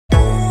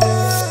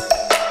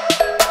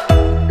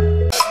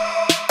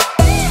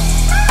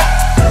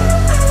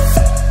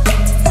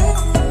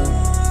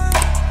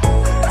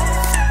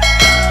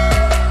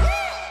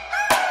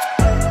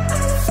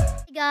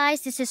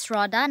guys, this is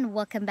Rhoda and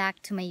welcome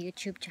back to my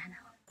YouTube channel.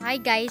 Hi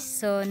guys,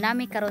 so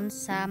nami karon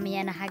sa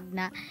Mayana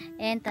Jagna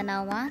and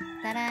tanawa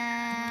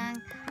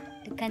tarang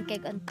daghan kay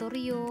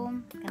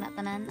antorium kana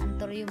tanan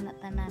antorium na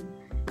tanan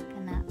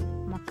kana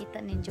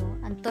makita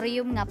ninyo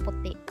antorium nga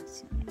puti.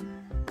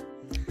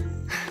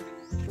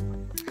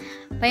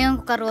 Payon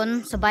ko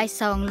karon sabay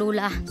sa ang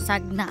lula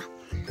sagna.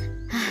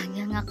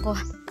 Yang ako.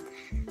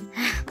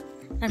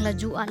 Ang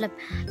laju alab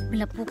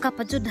milapuka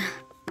pa jud.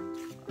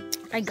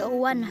 Ay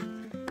gauwan.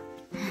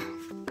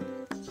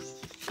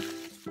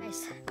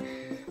 Guys.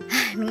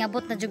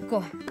 Mingabot na jud ko.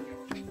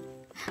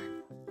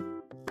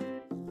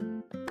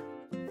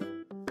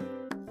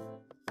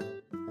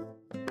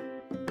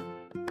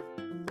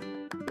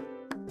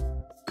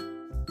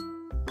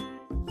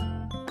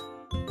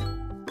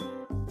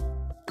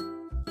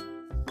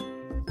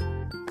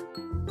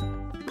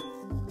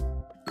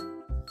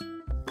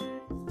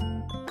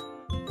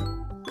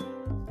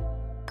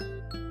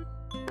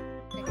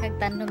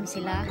 Nagtanom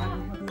sila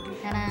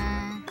kana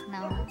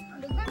now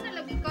lugar na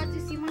lagi ka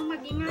si mama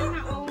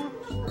magingana o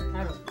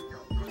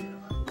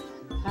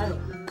haro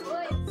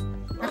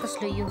atos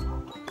luyo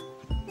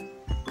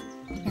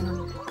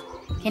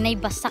kinay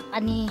basak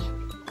ani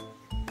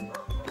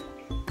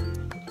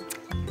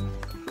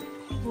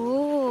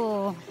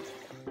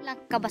lang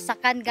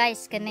kabasakan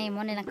guys kanay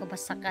mo nilang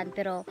kabasakan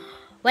pero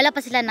wala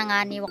pa sila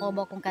nangani wako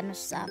ba kung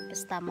kanus sa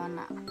pesta mo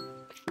na.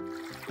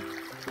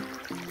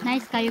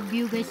 Nice kayo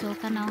view guys, oh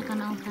kanaw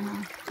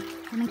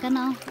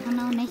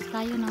nice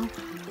kayo no.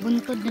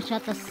 Buntod na siya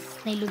tas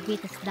nailubi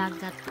tas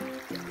dagat.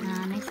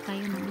 Na nice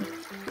kayo no.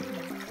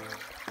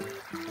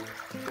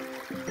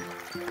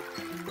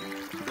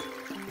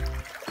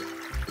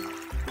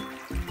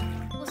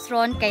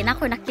 Ron kay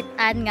nako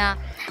nakitaan nga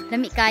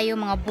lami kayo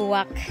mga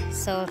buwak.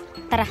 So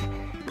tara,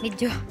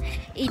 medyo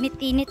init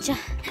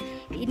siya.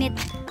 Init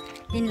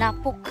din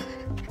lapok.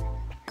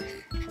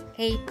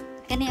 Kay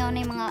kani na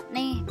mga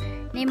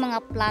na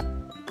mga plat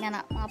nga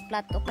na mga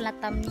plat o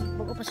palatam ni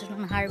bago pa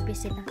sila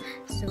harvest sila.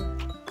 So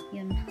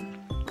yun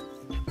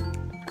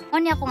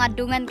ako nga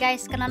dungan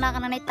guys kana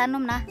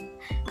tanom na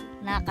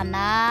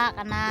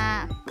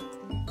kana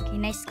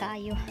kinais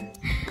kayo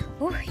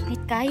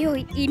init kayo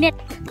init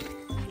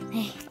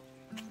ay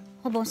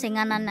hubong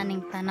singanan na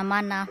ning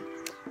tanaman na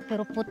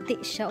pero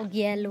puti siya og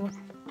yellow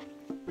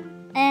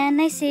and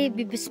I say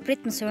baby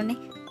sprit mo sir ni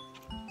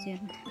so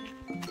yun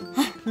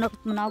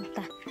manawag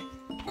ta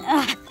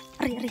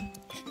ari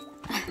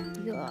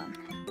yun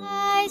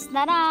guys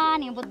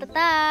naran yung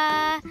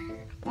butata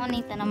o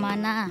ning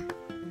tanaman na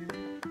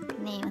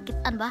ni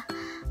makitaan ba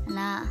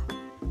na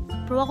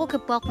pero ako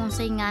kipo akong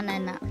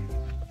sainganan na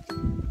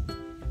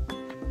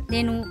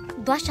then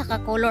dua siya ka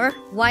color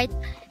white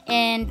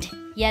and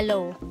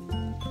yellow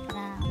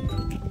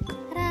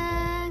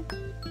tarang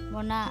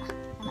muna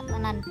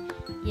tanan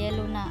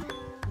yellow na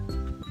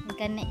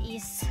kana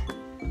is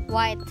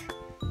white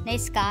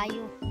nice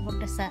kayo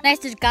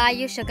nice to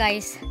kayo siya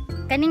guys.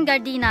 Kaning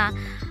gardina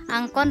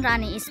ang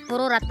konrani is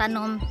puro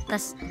ratanom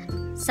tas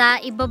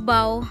sa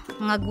ibabaw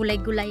mga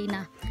gulay-gulay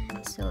na.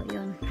 So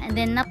yun. And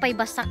then napay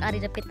basak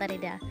ari dapit ari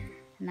da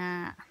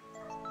na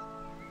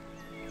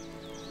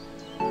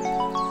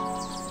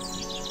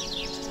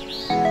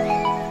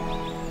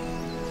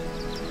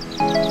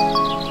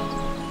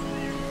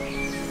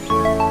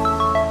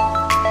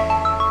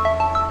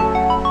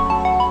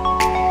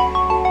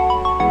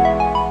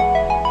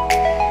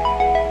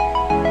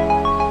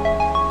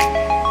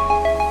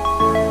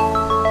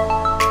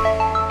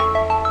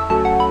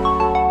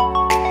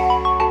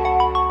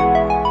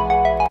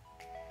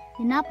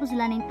po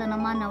sila ng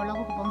tanaman na wala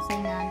ko pang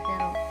saingan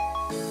pero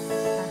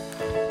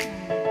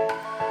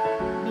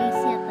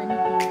daisy at ni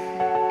daisy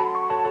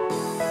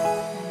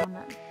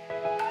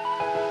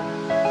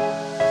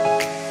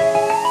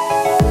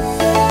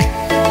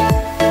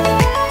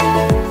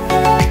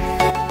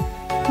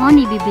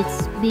money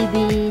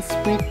baby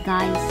spread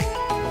guys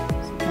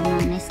so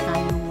nice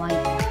kayo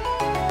white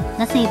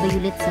nasa iba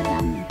ulit sa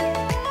dami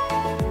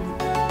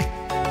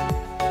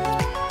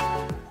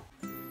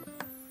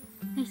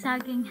ay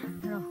saging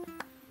pero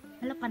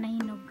wala pa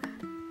nahinog.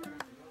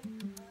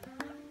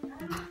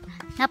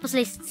 Tapos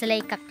sila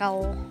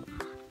kakao.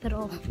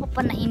 Pero wala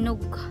pa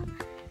nahinog.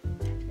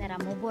 Tara,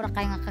 mubura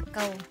kayo nga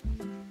kakao.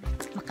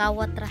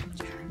 Makawat ra.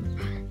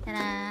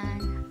 Tara.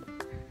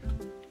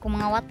 Kung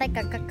mga watay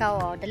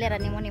kakao, dali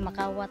ra nimo ni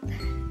makawat.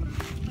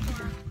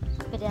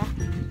 Tara.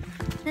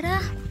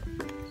 Tara.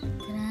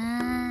 Tara.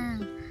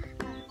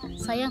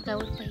 Sayang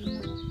kayo pa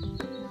hinog.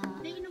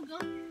 nahinog go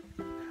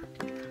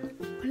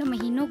Wala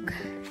mahinog.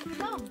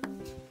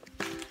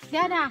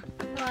 Jagna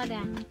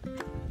ada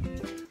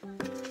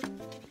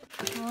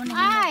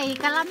ay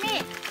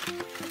kalami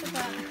ito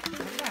ba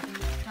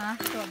ha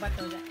ito ba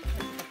to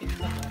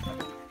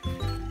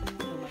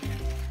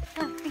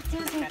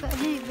picture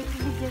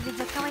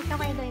video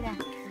kaway doy na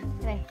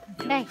dai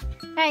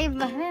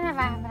ba na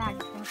ba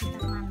brag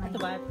ito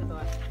ba ito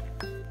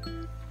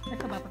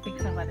ba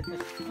pa-picture ba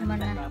dito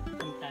mana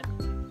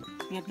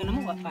ingat ko na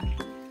mo pa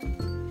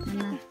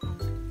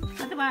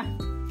ito ba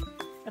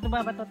Ito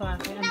ba to to?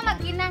 Na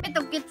magkinang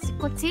ito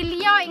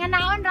kutsilyo,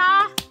 inganaon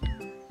ra.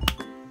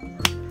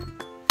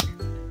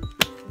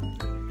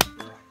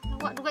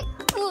 Wa dugay.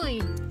 Uy.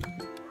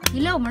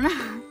 Hilaw man na.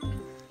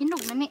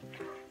 Hinog na ni.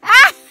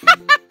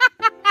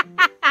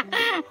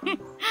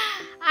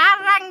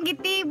 Arang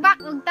gitibak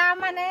ug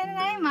tama na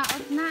nay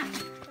maot na.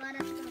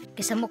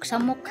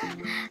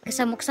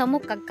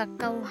 Kasamok-samok kag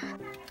kakaw.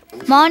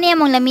 Mao ni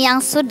among lami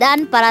ang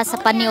sudan para sa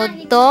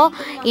paniudto,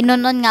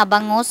 inunon nga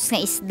bangos nga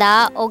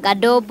isda og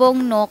adobong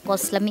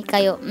nokos lami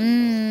kayo.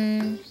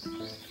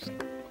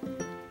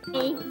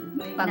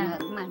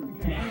 Pangagman.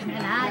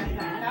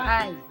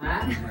 Hi.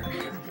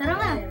 Tara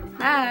ma.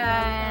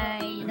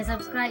 Hi.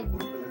 Na-subscribe.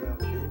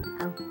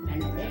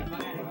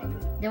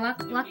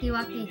 Waki.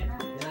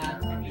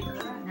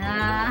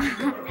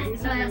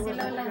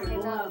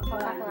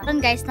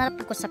 Guys,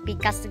 narapin ko sa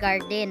Picas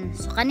Garden.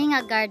 So kani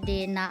nga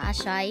garden na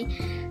asay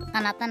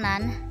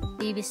kanatanan,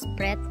 baby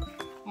spread,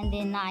 and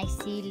then na ay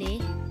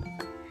sili.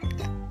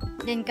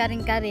 Then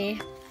karing-kari.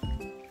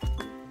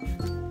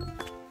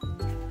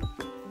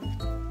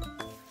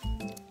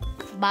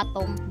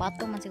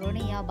 Batong man siguro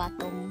niya,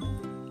 batong.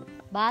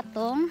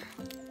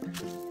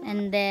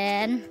 And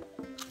then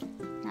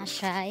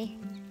nasay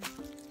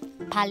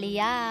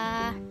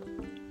palya.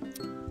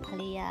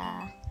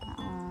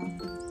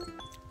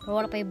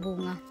 Wala pa yung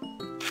bunga.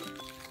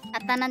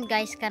 At tanan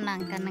guys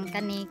kani tanan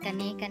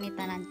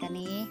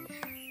kani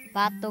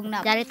batong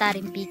na dari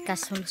taring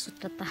pikas lusot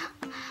ta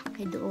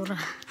kay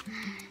duura.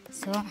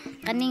 So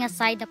kani nga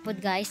side na pod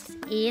guys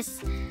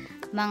is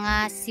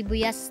mga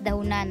sibuyas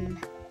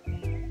daunan.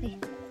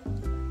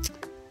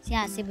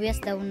 Siya sibuyas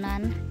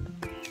daunan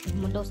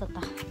mundo sa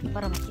ta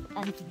para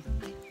makitaan.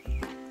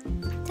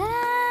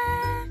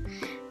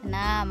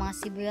 Na mga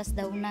sibuyas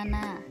daunan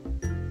na.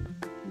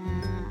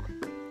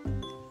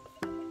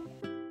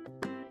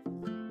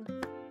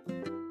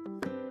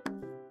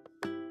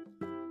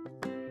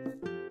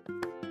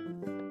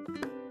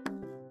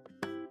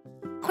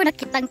 Ako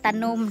nakitang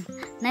tanom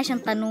na siyang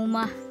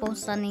tanuma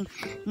posa ning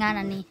ngana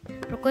ni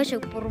pero ko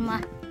siya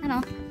purma ano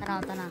tanaw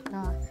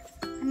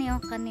kaniyo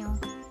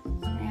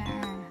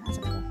asa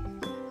ko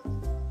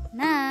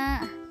na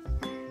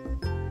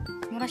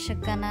mura siya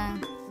ka na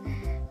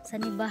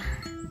sani ba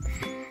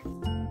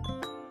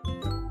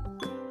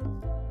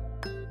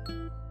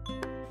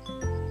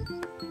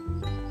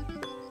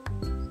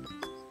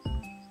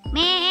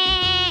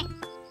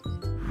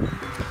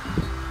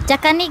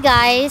tsaka ni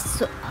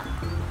guys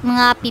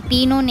mga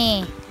pipino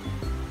ni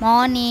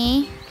mo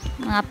ni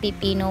mga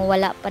pipino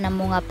wala pa na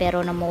munga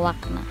pero namuwak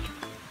na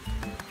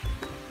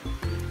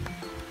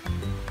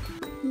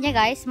niya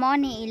guys mo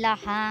ni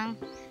ilahang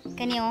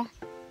kaniyo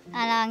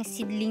alang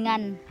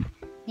sidlingan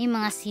ni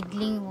mga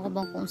sidling ko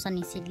bang kung saan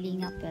ni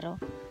sidlinga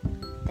pero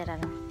tara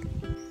lang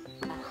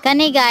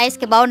kani guys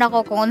kibaw na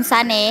ko kung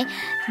saan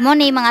mo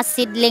ni mga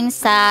sidling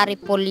sa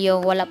repolyo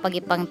wala pag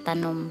ipang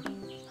tanom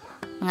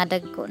mga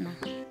dagko na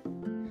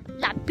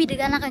lapi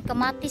daga na kay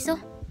kamatis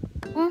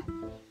oh,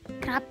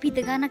 grabe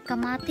daga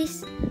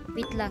nagkamatis.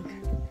 Wait lang.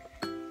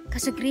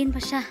 Kaso green pa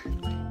siya.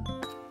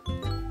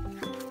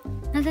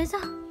 Na guys,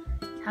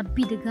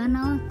 happy daga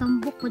na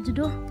tambok pa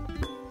judo.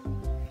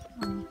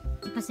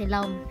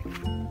 Pasilaw.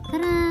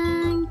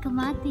 Tarang,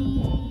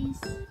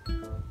 kamatis.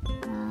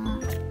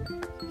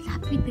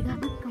 Lapi daga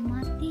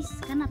nagkamatis.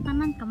 Kana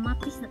tanan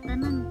kamatis na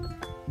tanan.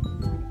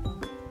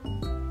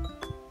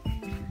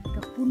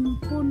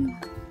 Kapunpun.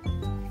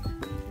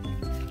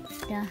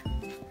 Da.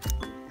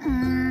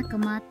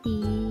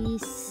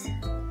 Kamatis.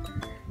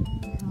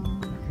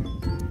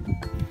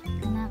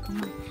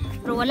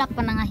 Pero wala pa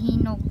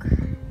nangahinog.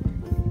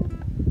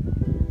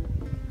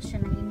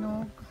 Siya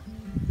nanginog.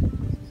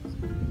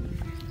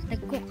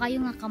 Dagko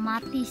kayo nga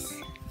kamatis.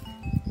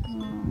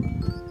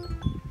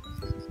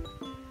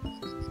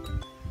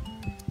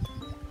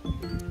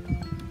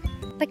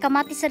 Pay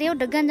kamatis sa riyo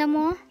dagan na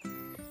mo.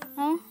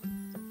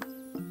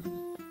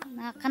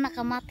 Nakana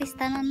kamatis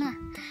tanan na.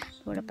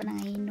 Wala pa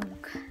nangahinog.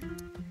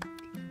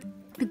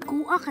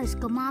 Nagkuha kayo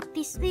sa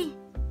kamatis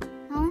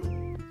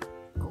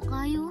Ko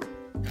kayo.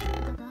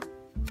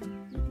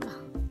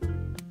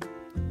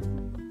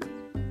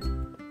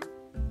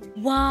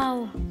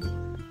 Wow!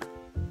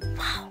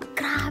 Wow!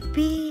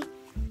 Grabe!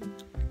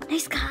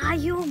 Nice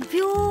kayo!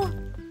 View!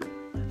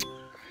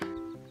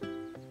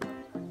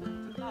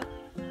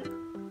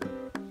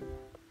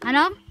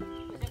 Ano?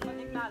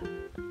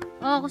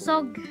 Oh,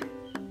 kusog.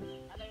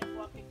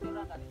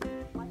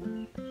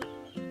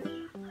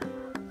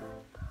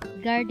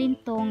 Garden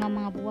to nga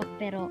mga buwak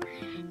pero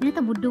nila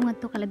budungan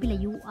to kalabi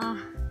layo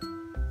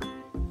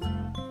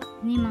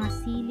ni mga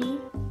sili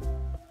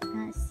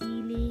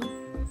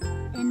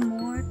and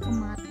more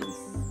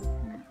kamatis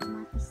na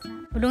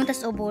budungan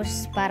tas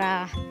ubos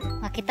para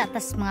makita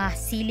tas mga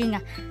sili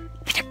nga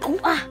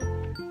dagkua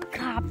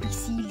grabe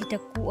sili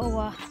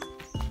dagkua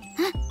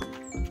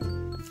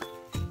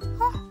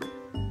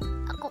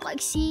ako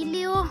kay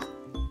sili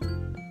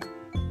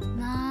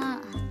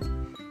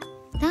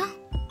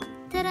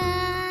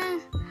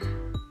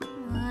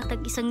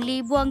tag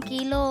 1,000 ang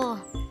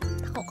kilo.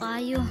 Ako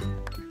kayo.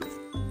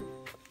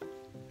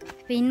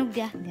 Pinog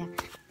dia.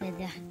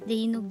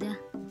 Dihinog dia.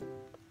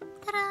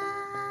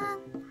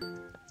 Tarang!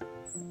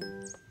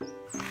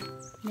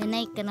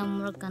 Nanay ka na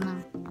murag ka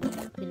na.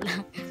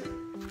 Bila.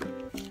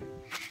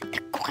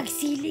 Dako kag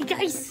sili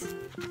guys.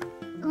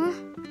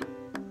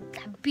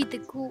 Labi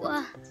dako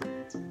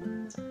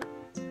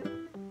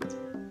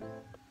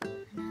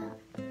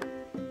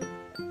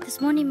This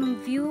morning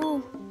mong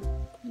view.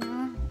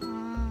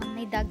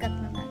 May dagat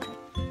na dagat.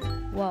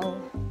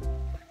 Wow.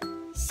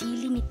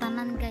 Sili ni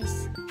tanan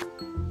guys.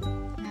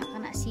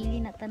 Nakana sili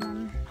na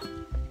tanan.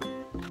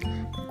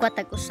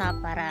 Kuwatag usa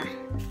para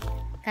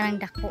kanang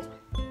dako.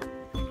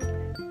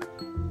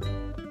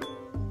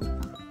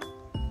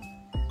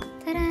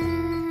 Tada!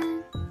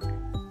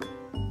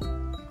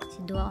 Si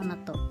duwa na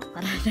to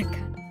para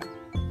dagat.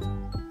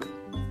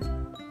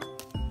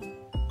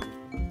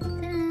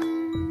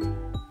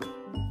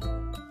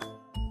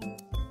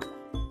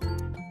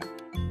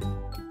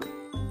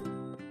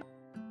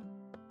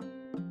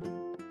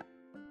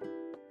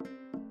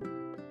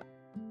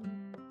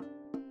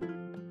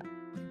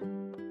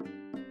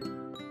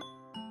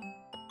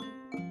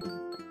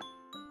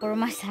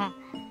 Porma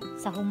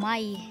sa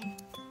humay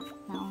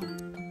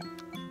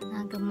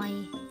na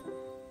gamay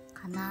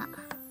kana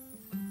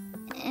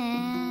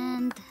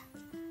and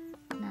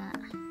na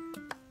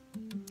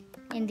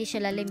hindi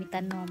siya lalim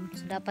itanom,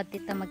 so dapat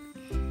tita mag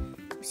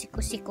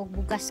usik-usik og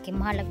bugas kay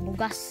mahalag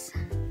bugas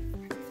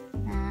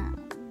na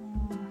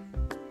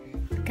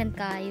kan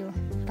kayo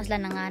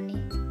pasla nangani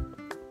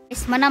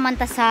is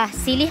manaman ta sa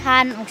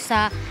silihan o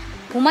sa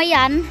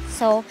humayan,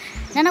 so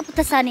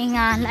nanapunta sa ni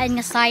nga lain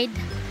nga side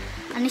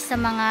ani sa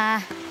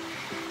mga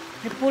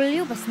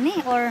repulyo bas ni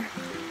or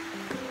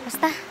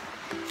basta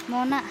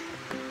mo na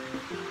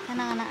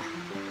kana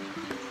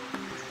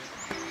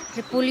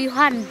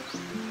repulyuhan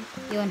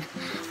yun.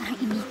 Ang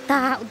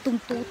inita utong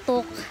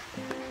tutok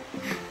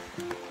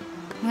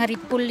mga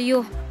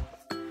repulyo.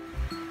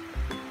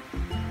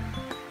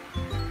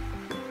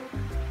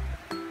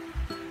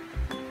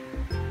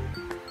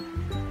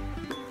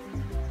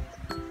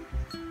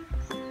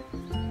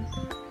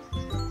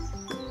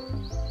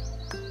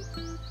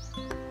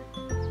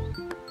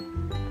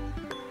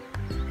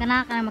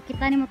 Kana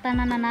makita nimo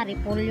tanan na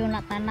repolyo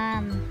na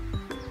tanan.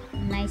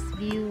 Nice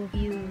view.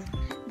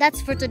 That's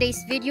for today's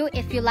video.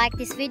 If you like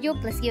this video,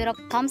 please give it a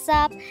thumbs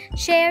up,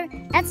 share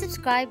and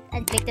subscribe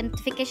and click the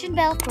notification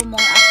bell for more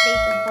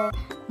updates and for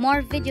more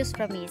videos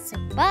from me. So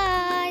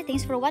bye.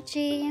 Thanks for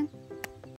watching.